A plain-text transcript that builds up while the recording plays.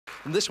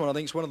And this one, I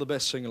think, is one of the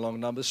best sing-along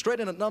numbers. Straight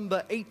in at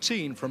number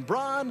 18 from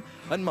Brian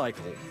and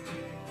Michael.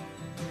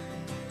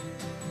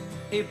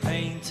 He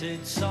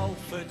painted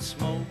Salford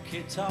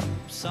smoky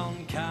tops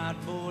on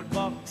cardboard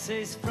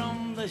boxes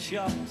from the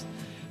shops,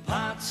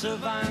 parts of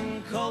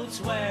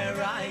Ancoats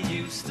where I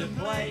used to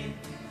play.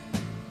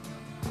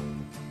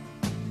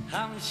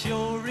 I'm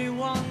sure he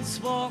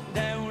once walked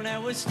down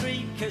our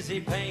street, 'cause he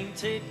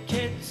painted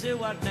kids who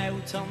had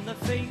out on the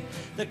feet.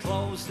 The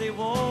clothes they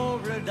wore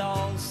had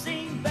all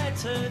seen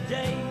better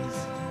days.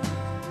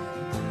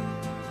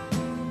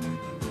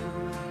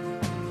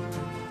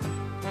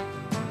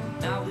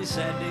 Now they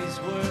said his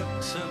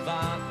works of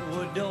art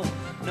were dull,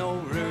 no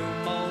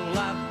room, all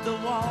at the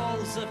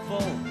walls are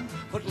full.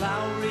 But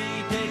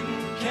Lowry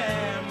didn't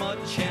care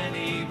much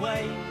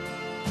anyway.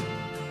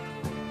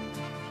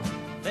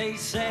 They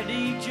said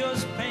he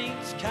just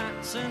paints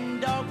cats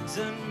and dogs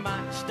and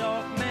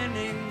matchstalk men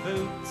in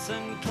boots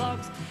and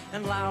clogs.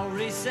 And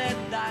Lowry said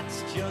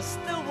that's just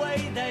the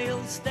way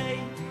they'll stay.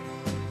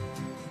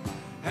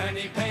 And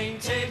he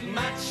painted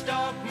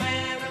matchstalk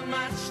men and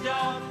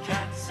matchstalk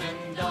cats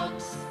and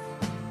dogs.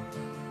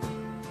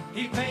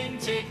 He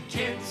painted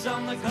kids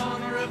on the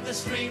corner of the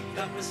street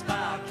that were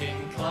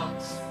sparking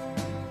clocks.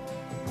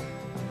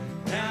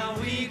 Now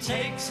he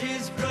takes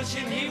his brush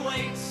and he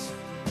waits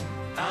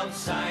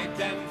outside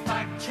them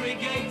factory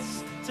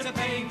gates to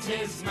paint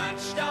his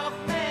matchstalk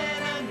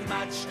men and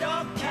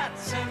matchstalk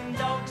cats and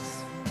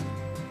dogs.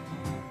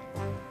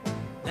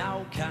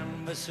 Now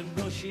canvas and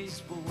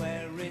brushes were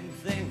wearing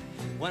thin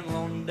when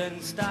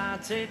London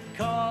started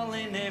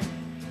calling him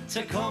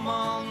to come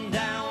on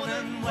down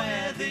and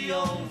wear the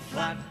old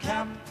flat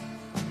cap.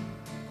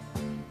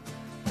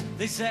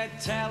 They said,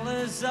 tell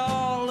us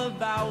all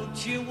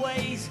about your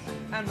ways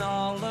and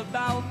all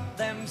about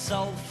them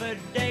Salford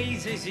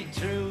days. Is it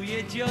true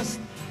you're just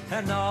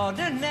an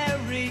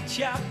ordinary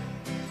chap?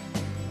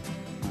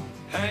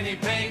 And he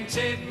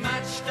painted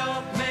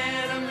matchstalk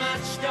men and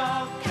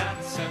matchstalk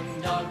cats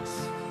and dogs.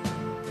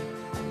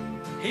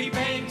 He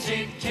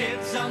painted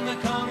kids on the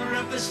corner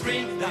of the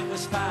street that were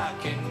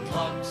sparking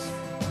clogs.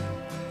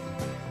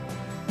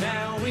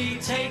 Now he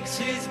takes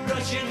his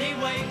brush and he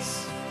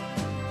waits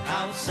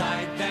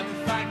outside them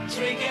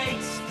factory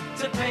gates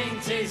to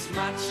paint his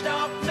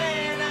matchstalk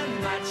men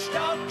and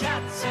matchstalk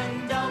cats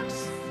and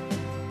dogs.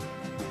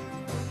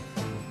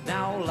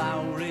 Now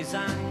Lowry's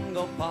hung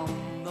up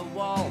on the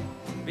wall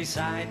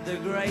beside the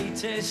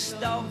greatest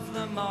of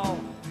them all.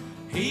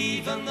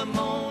 Even the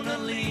Mona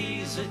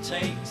Lisa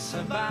takes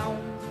a bow.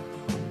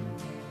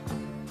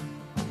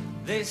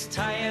 This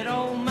tired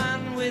old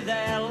man with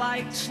hair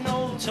like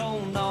snow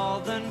told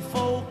northern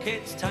folk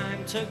it's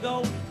time to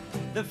go.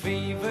 The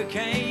fever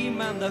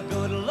came and the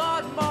good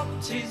Lord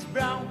mopped his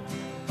brow.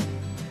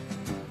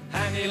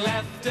 And he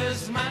left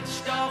us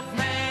matchstalk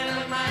men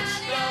and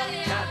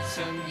matchstalk cats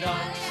and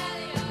dogs.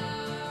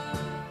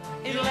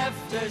 He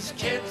left us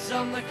kids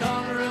on the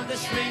corner of the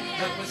street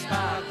that were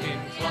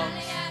sparking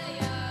clocks.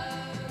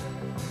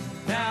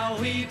 Now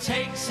he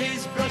takes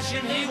his brush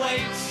and he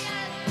waits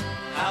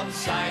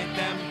outside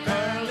them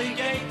pearly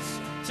gates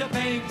to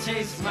paint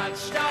his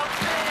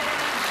matchstalk men.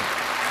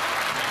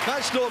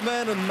 Matchstalk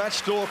men and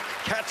matchstalk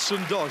cats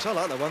and dogs. I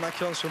like that one. That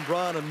comes from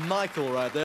Brian and Michael right there.